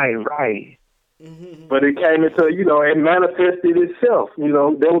 Right. But it came into, it manifested itself.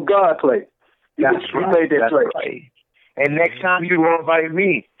 That was God's play. That's He made that play. Right. And next time you will invite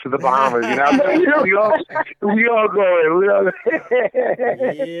me to the Bahamas, we all going.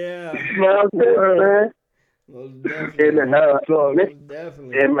 Yeah. Man. Most definitely.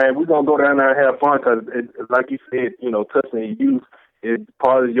 Definitely. And man, we're gonna go down there and have fun because, like you said, touching youth is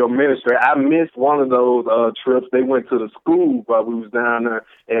part of your ministry. I missed one of those trips. They went to the school while we was down there,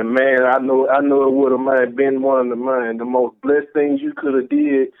 and man, I know it would have been one of the most blessed things you could have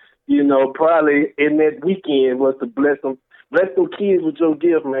did. Probably in that weekend was to bless them kids with your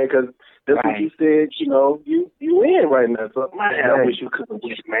gift, man, because that's what you said. You in right now. So man, I wish you could have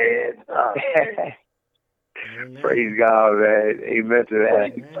wished, man. Praise God, man. Amen to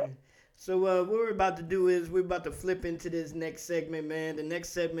that. Amen. So what we're about to do is we're about to flip into this next segment, man. The next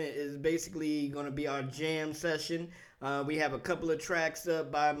segment is basically going to be our jam session. We have a couple of tracks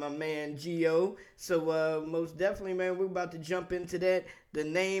up by my man Gio. So most definitely, man, we're about to jump into that. The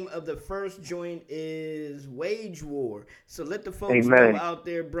name of the first joint is Wage War. So let the folks know out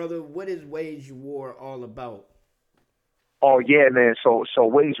there, brother, what is Wage War all about? Oh yeah, man. So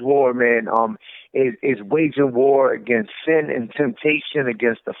Wage War, man, is waging war against sin and temptation,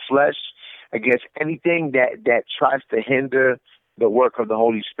 against the flesh, against anything that tries to hinder the work of the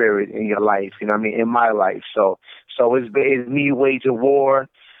Holy Spirit in your life. You know what I mean? In my life. So it's me waging war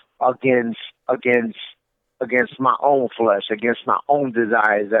against my own flesh, against my own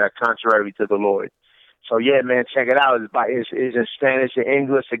desires that are contrary to the Lord. So yeah, man, check it out. It's in Spanish and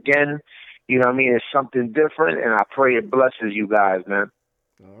English again. You know what I mean? It's something different, and I pray it blesses you guys, man.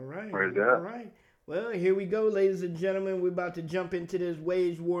 All right. All right. Well, here we go, ladies and gentlemen. We're about to jump into this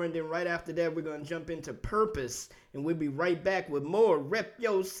Wage War, and then right after that, we're going to jump into Purpose, and we'll be right back with more Rep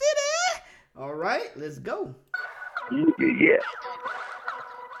Yo City. All right, let's go. Yeah.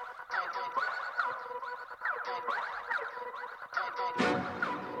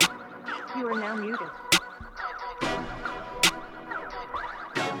 You are now muted.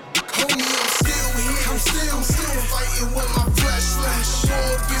 I'm still fighting with my flesh. War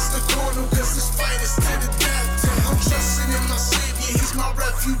against the corner, cause this fight is to the death. I'm trusting in my Savior, he's my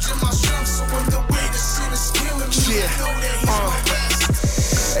refuge and my strength. So when the weight of sin is killing me, I know that he's my best.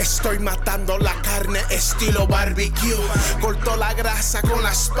 Estoy matando la carne estilo barbecue. Corto la grasa con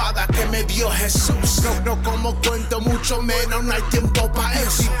la espada que me dio Jesús. No como cuento, mucho menos, no hay tiempo pa'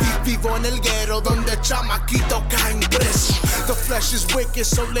 eso. Vivo en el guero donde chamaquito caen preso. The flesh is wicked,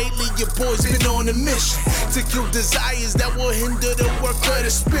 so lately your boy's been on a mission to kill desires that will hinder the work of the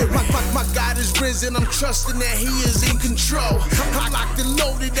Spirit. My God is risen, I'm trusting that he is in control. I'm locked and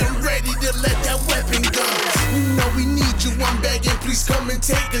loaded, I'm ready to let that weapon go. We know we need you, I'm begging, please come and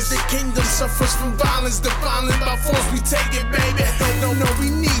take us. The kingdom suffers from violence, the violent by force, we take it, baby. No, we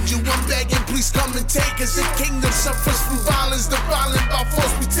need you, I'm begging, please come and take us. The kingdom suffers from violence, the violent by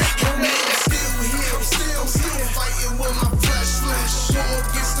force, we take it, baby. I'm still fighting with my flesh. War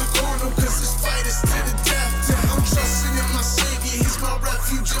against the corner, cause this fight is to the death. I'm trusting in my Savior, he's my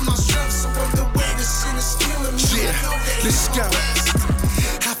refuge and my strength. So when the weight of sin is killing me, I know that he's my best.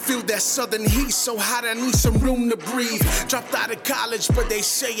 I feel that southern heat so hot I need some room to breathe. Dropped out of college, but they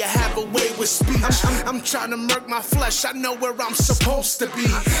say I have a way with speech. I'm trying to murk my flesh, I know where I'm supposed to be.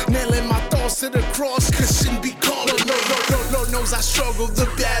 Nailing my thoughts to the cross, cause sin be calling. Lord knows I struggle, the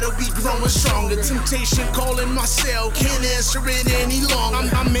battle be growing stronger. Temptation calling my cell, can't answer it any longer.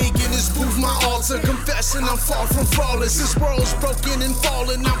 I'm making this move my altar, confessing I'm far from flawless. This world's broken and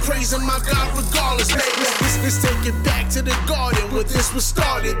falling, I'm praising my God regardless. Let's take it back to the garden where this was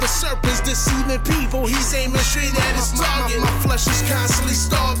started. The serpent's deceiving people, he's aiming straight at his target. My flesh is constantly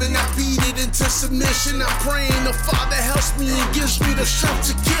starving, I beat it into submission. I'm praying the Father helps me and gives me the strength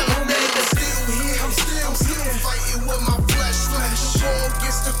to kill him. Man, I'm still fighting with my flesh. War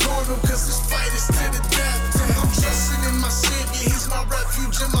against the corner, cause this fight is to the death. I'm trusting in my Savior, he's my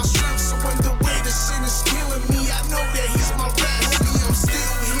refuge and my strength. So when the weight of sin is killing me, I know that he's my rest. I'm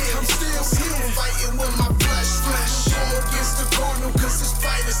still fighting with my flesh. War against the corner, cause this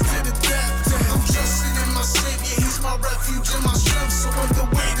fight is to the death. I'm trusting in my Savior, he's my refuge and my strength. So when the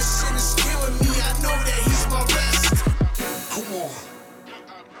weight of sin is killing me, I know that he's my rest. Come on.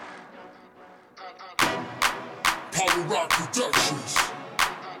 Power Rock Productions.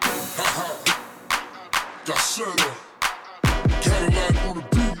 Haha. Gacetta. Cadillac on the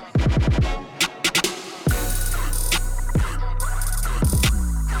beat.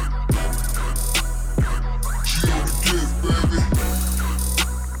 Gio the gift, baby.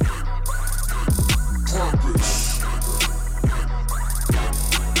 Purpose.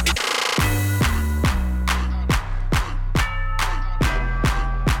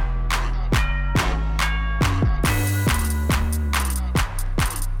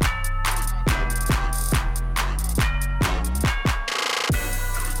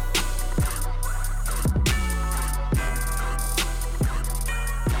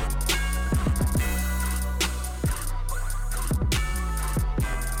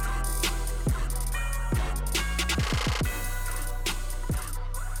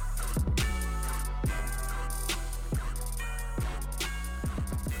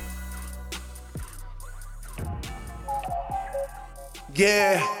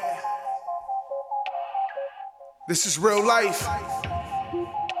 Yeah, this is real life.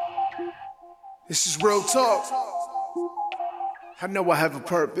 This is real talk. I know I have a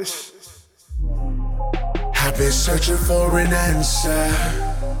purpose. I've been searching for an answer.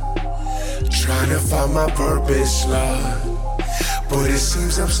 Trying to find my purpose, Lord, but it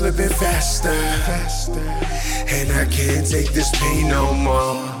seems I'm slipping faster, and I can't take this pain no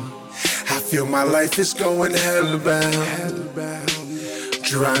more. I feel my life is going hellbound,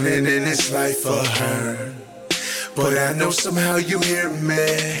 drowning in this life for her. But I know somehow you hear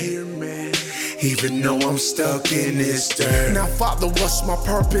me, even though I'm stuck in this dirt. Now, Father, what's my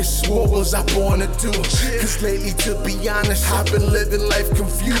purpose? What was I born to do? Cause lately, to be honest, I've been living life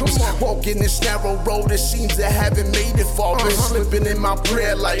confused. Walking this narrow road, it seems I haven't made it far. Been slipping in my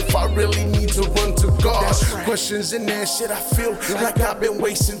prayer life, I really need to run to God. Questions and answers, I feel like I've been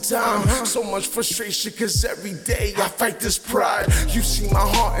wasting time. So much frustration, cause every day I fight this pride. You see my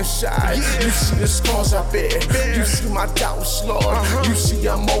heart inside, you see the scars I bear. You see my doubts, Lord, you see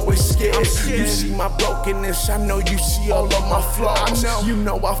I'm always scared. You see my brokenness, I know you see all of my flaws. You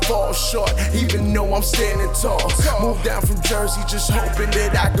know I fall short, even though I'm standing tall. Moved down from Jersey, just hoping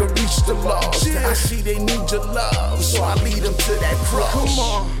that I could reach the lost. I see they need your love, so I lead them to that cross. Come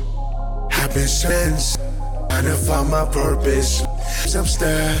on. I've been trying to find my purpose. I'm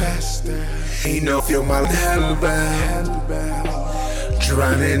stuck, ain't no feel my hellbound,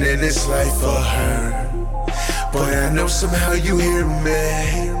 drowning in this life for her. But I know somehow you hear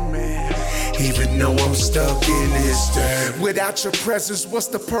me, even though I'm stuck in this dirt. Without your presence, what's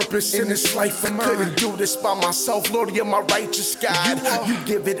the purpose in this life? I couldn't do this by myself, Lord, you're my righteous God. You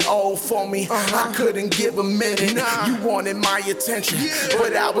give it all for me, I couldn't give a minute. You wanted my attention,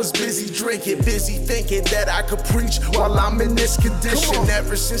 but I was busy drinking, busy thinking that I could preach while I'm in this condition.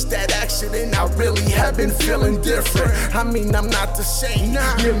 Ever since that accident, I really have been feeling different. I mean, I'm not the same,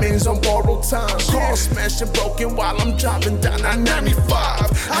 remains on borrowed time. Car smashed and broken while I'm driving down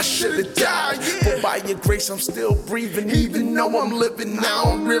I-95. I should've died, but by your grace I'm still breathing. Even though I'm living now, I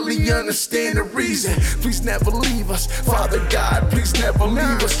don't really understand the reason. Please never leave us, Father God, please never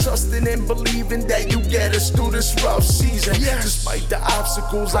leave us. Trusting and believing that you get us through this rough season. Despite the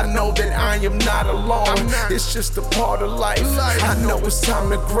obstacles, I know that I am not alone. It's just a part of life, I know it's time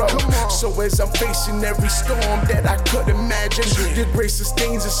to grow. So as I'm facing every storm that I could imagine, your grace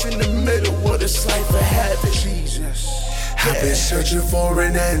sustains us in the middle of this life of heaven. Jesus, I've been searching for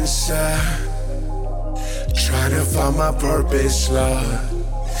an answer, trying to find my purpose, Lord,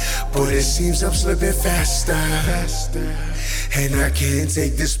 but it seems I'm slipping faster, and I can't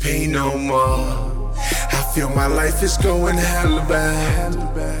take this pain no more. I feel my life is going hellbound,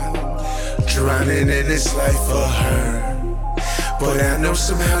 drowning in this life for her. But I know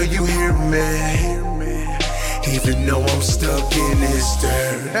somehow you hear me, even though I'm stuck in this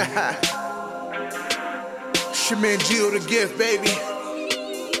dirt. It's your man Gio the Gift, baby.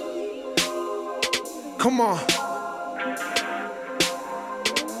 Come on.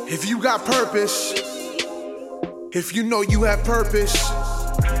 If you got purpose, if you know you have purpose,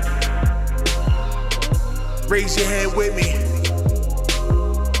 raise your hand with me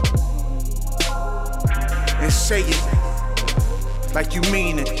and say it like you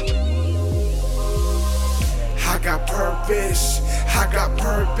mean it. I got purpose, I got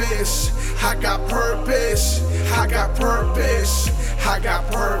purpose, I got purpose, I got purpose, I got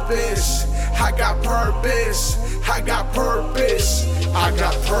purpose, I got purpose, I got purpose, I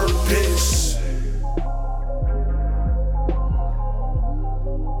got purpose.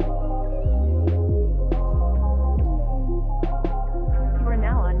 You are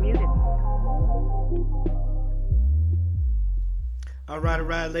now unmuted. All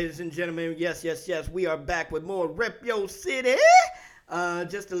right, ladies and gentlemen. Yes, we are back with more Rep Yo City.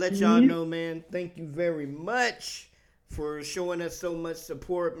 Just to let y'all know, man, thank you very much for showing us so much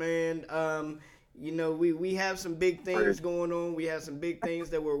support, man. You know, we have some big things going on. We have some big things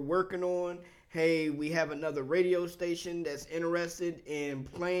that we're working on. Hey, we have another radio station that's interested in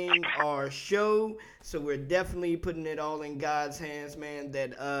playing our show. So we're definitely putting it all in God's hands, man,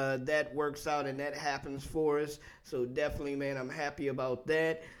 that works out and that happens for us. So definitely, man, I'm happy about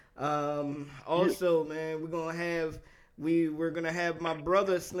that. Also, man, we're gonna have my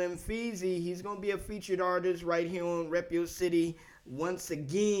brother Slim Feezy. He's gonna be a featured artist right here on Rep Yo City once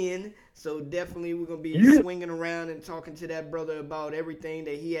again. So definitely we're gonna be swinging around and talking to that brother about everything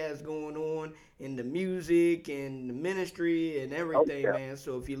that he has going on in the music and the ministry and everything, man.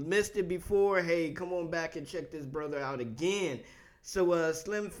 So if you missed it before, hey, come on back and check this brother out again. So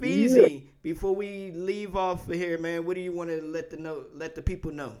Slim Feezy, before we leave off of here, man, what do you want to let the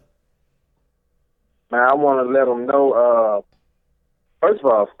people know? Man, I want to let them know. First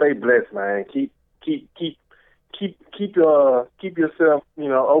of all, stay blessed, man. Keep yourself,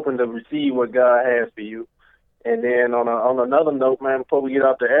 open to receive what God has for you. And then on another note, man, before we get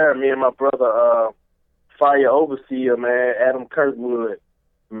off the air, me and my brother, Fire Overseer, man, Adam Kirkwood,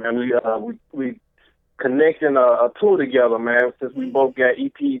 Man, we connecting a tour together, man. Since we both got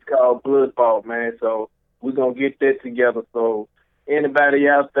EPs called Bloodball, man. So we're gonna get that together. So anybody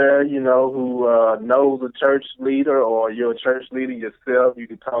out there, you know, who knows a church leader, or you're a church leader yourself, you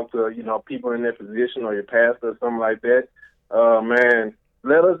can talk to, you know, people in their position, or your pastor or something like that. Man,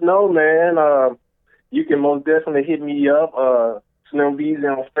 let us know, man. You can most definitely hit me up, Slim Beezy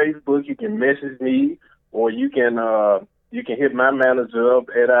on Facebook. You can message me, or you can hit my manager up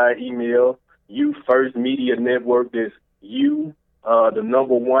at our email, You First Media Network. That's you, the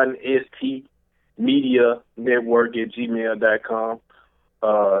number 1 ST Media Network at gmail.com.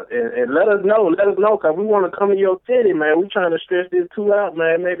 And let us know, because we want to come to your city, man. We're trying to stretch this tour out,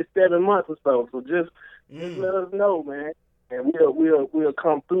 man, maybe 7 months or so. So just let us know, man. And we'll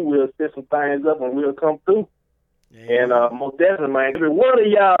come through. We'll set some things up, and we'll come through. And most definitely, man, every one of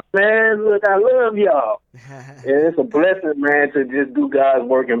y'all, man, look, I love y'all. And it's a blessing, man, to just do God's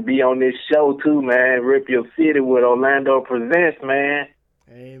work and be on this show, too, man. Rip Your City with Orlando Presents, man.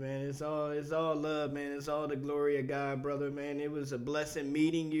 Hey, man, it's all love, man. It's all the glory of God, brother, man. It was a blessing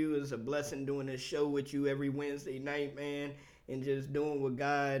meeting you. It was a blessing doing this show with you every Wednesday night, man, and just doing what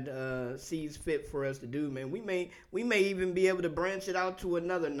God sees fit for us to do, man. We may even be able to branch it out to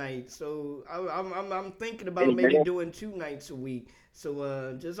another night. So I'm thinking about maybe doing 2 nights a week.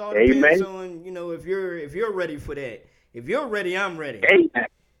 So just all depends on, you know, if you're ready for that. If you're ready, I'm ready.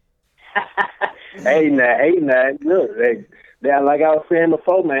 Hey, now, look, now, like I was saying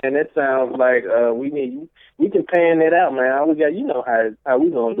before, man, that sounds like we can pan it out, man. We got, you know how we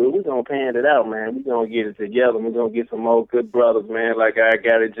gonna do it. We gonna pan it out, man. We gonna get it together. We gonna get some more good brothers, man. Like I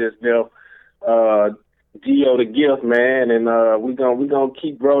got it just now, Gio the Gift, man, and we gonna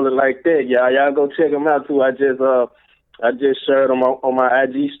keep rolling like that, y'all. Y'all go check them out too. I just shared them on my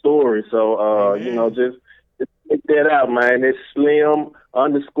IG story, so you know, just check that out, man. It's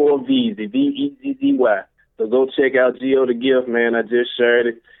Slim_Veezy, Veezzy. So go check out Gio the Gift, man. I just shared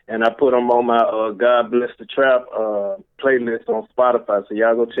it, and I put them on my God Bless the Trap playlist on Spotify. So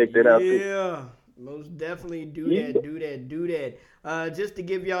y'all go check that out too. Yeah, most definitely do that. Just to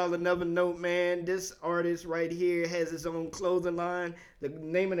give y'all another note, man, this artist right here has his own clothing line. The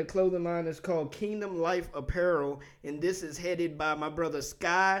name of the clothing line is called Kingdom Life Apparel, and this is headed by my brother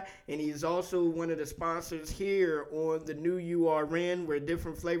Sky, and he's also one of the sponsors here on the new URN, where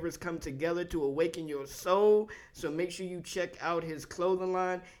different flavors come together to awaken your soul. So make sure you check out his clothing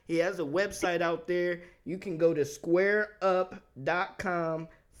line. He has a website out there. You can go to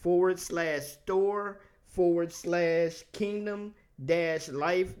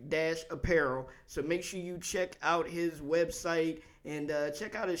squareup.com/store/kingdom-life-apparel. So make sure you check out his website and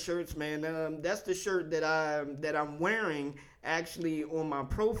check out his shirts, man. That's the shirt that I'm wearing actually on my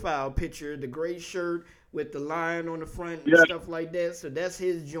profile picture, the gray shirt with the lion on the front and stuff like that. So that's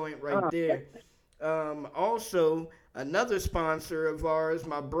his joint right there. Also, another sponsor of ours,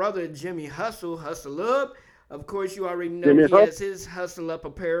 my brother Jimmy Hustle Up. Of course, you already know he has his Hustle Up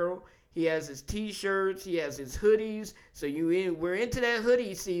apparel. He has his T-shirts. He has his hoodies. So we're into that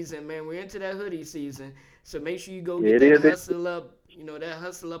hoodie season, man. We're into that hoodie season. So make sure you go get that Hustle Up, you know, that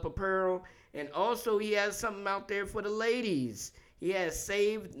Hustle Up apparel. And also, he has something out there for the ladies. He has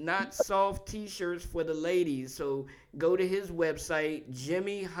Saved Not Soft T-shirts for the ladies. So go to his website,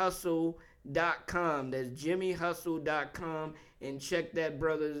 jimmyhustle.com. That's jimmyhustle.com. And check that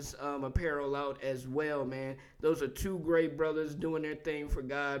brother's apparel out as well, man. Those are 2 great brothers doing their thing for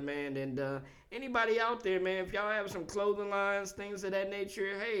God, man. And anybody out there, man, if y'all have some clothing lines, things of that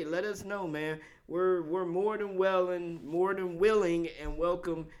nature, hey, let us know, man. We're more than willing and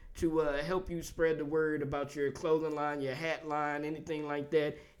welcome to help you spread the word about your clothing line, your hat line, anything like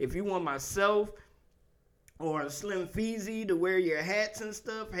that. If you want myself or Slim Feezy to wear your hats and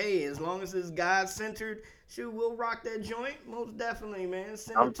stuff, hey, as long as it's God-centered, shoot, we'll rock that joint. Most definitely, man.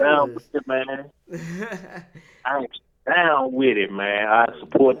 I'm down with it, man. I'm down with it, man. I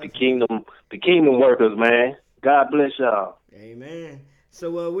support the kingdom workers, man. God bless y'all. Amen.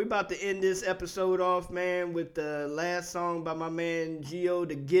 So we're about to end this episode off, man, with the last song by my man Gio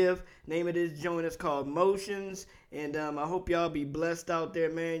the Gift. Name of this joint is called Motions. And I hope y'all be blessed out there,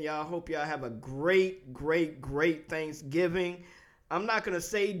 man. Y'all hope y'all have a great Thanksgiving. I'm not going to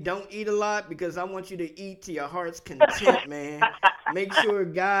say don't eat a lot, because I want you to eat to your heart's content, man. Make sure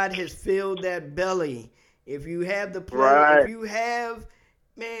God has filled that belly. If you have the pleasure, if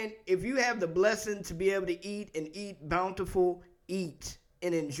you have the blessing to be able to eat and eat bountiful, eat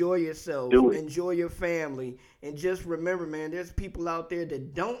and enjoy yourself, enjoy your family, and just remember, man, there's people out there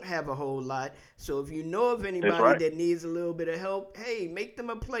that don't have a whole lot. So if you know of anybody that needs a little bit of help, hey, make them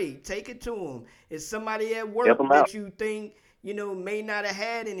a plate, take it to them. Is somebody at work that you think may not have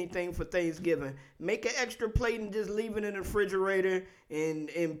had anything for Thanksgiving. Make an extra plate and just leave it in the refrigerator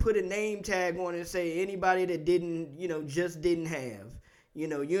and put a name tag on it and say anybody that didn't, just didn't have.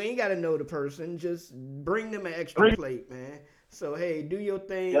 You ain't got to know the person. Just bring them an extra plate, man. So, hey, do your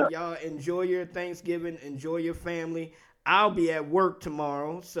thing. Yeah. Y'all enjoy your Thanksgiving. Enjoy your family. I'll be at work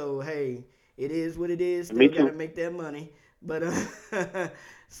tomorrow. So, hey, it is what it is. Still got to make that money. But,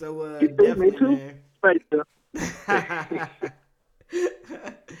 so, definitely, man.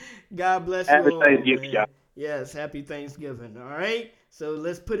 God bless you all, man. Yes, happy Thanksgiving. All right? So,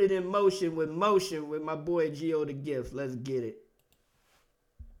 let's put it in motion with my boy Gio the Gift. Let's get it.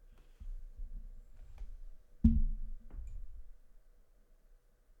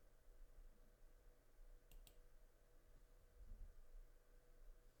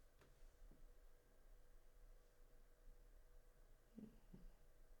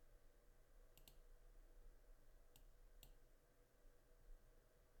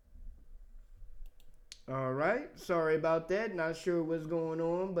 All right, sorry about that. Not sure what's going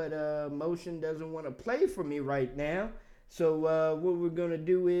on, but Motion doesn't want to play for me right now. So what we're going to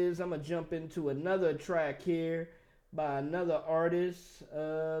do is I'm going to jump into another track here by another artist.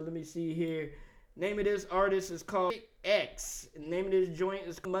 Let me see here. Name of this artist is called X. The name of this joint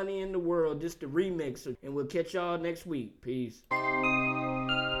is Money in the World. Just the remix. And we'll catch y'all next week. Peace.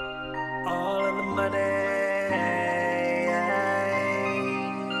 All of the money.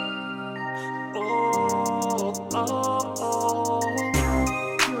 All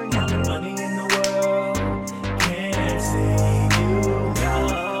the money in the world can't save you.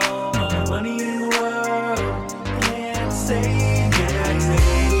 All the money in the world can't save you.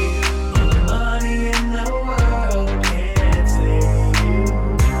 All the money in the world can't save you.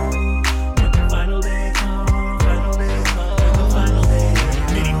 When the final day comes, the final day.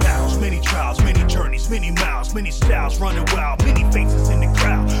 Many battles, many trials, many journeys, many miles, many styles running wild, many faces in the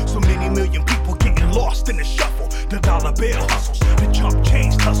crowd. So many million people getting lost in the shuffle. The dollar bill hustles, the chump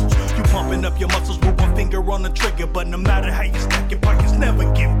change tussles. You pumping up your muscles with one finger on the trigger, but no matter how you stack, your pockets never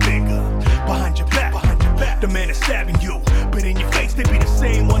get bigger. Behind your back, the man is stabbing you, but in your face they be the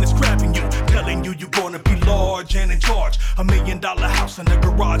same one that's grabbing you, telling you you're gonna be large and in charge. $1 million house in a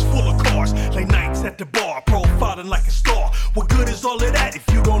garage full of cars. Late nights at the bar, profiling like a star. What good is all of that if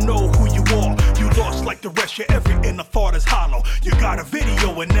you don't know who you are? You lost like the rest, your every inner thought is hollow. You got a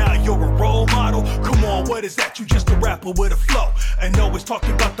video and now you're a role model. Come on, what is that? You just a rapper with a flow, and always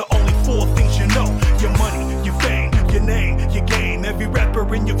talking about the only 4 things you know: your money, your fame, your name, your game. Every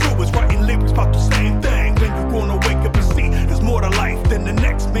rapper in your crew is writing lyrics about the same thing. When you gonna wake up and see there's more to life than the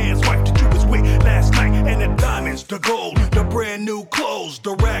next man's wife that you was with last night? And the diamonds, the gold, the brand new clothes,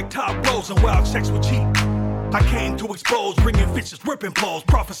 the ragtop rolls and wild sex with cheap. I came to expose, bringing vicious, ripping blows,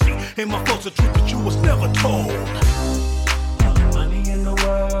 prophecy in my flows, the truth that you was never told. All the money in the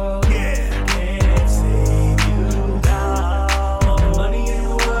world, yeah, can't save you now. All the money in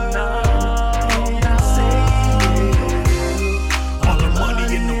the world, can't save you. All the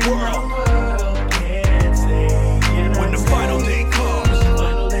money in the world can't save you. When the final day comes,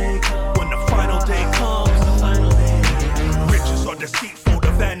 when the final day comes, riches are deceitful,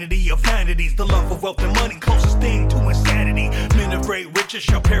 the vanity of vanities, the love of wealth and money, closest thing to insanity. Men of great riches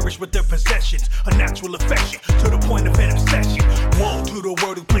shall perish with their possessions, a natural affection to the point of an obsession. Woe to the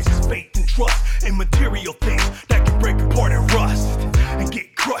world who places faith and trust in material things that can break apart and rust and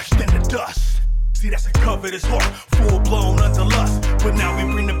get crushed in the dust. See, that's a covetous heart, full blown under lust. But now we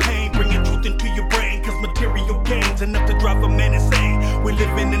bring the pain, bringing truth into your brain, cause material gains enough to drive a man insane. We're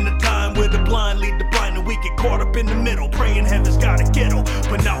living in a time where the blind lead the blind, and we get caught up in the middle, praying heaven's got a ghetto,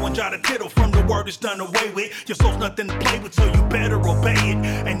 but not one jot of tittle from the word is done away with. Your soul's nothing to play with, so you better obey it.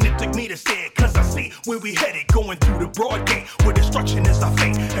 And it took me to say it, cause I see where we headed, going through the broad gate, where destruction is our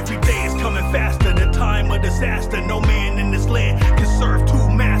fate. Every day is coming faster, the time of disaster. No man in this land can serve 2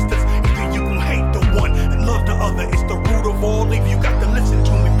 masters. Either you gon' hate the one and love the other. It's the root of all evil, you got to listen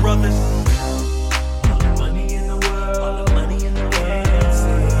to me, brothers. All the money in the world, all the money in the world can't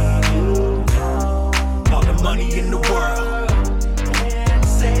save you. All the money in the world can't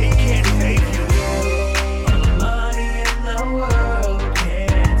save you. All the money in the world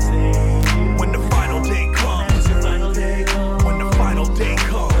can't save you. When the final day comes, when the final day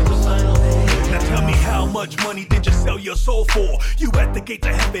comes. Now tell me, how much money did you sell your soul for? You at the gates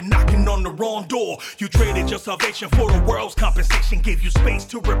of heaven knocking on the wrong door. You traded your salvation for the world's compensation. Gave you space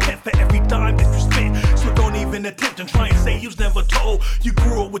to repent for every dime that you spent. So don't even attempt and try and say you was never told. You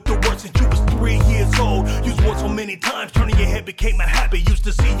grew up with the word since you was 3 years old. You was so many times, turning your head became a habit. Used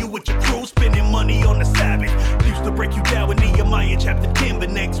to see you with your crew spending money on the Sabbath. Used to break you down with Nehemiah chapter 10, but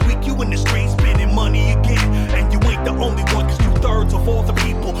next week you in the street spending money again. And you ain't the only one, cause 2/3 of all the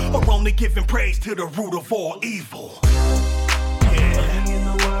people are only giving praise to the root of all evil.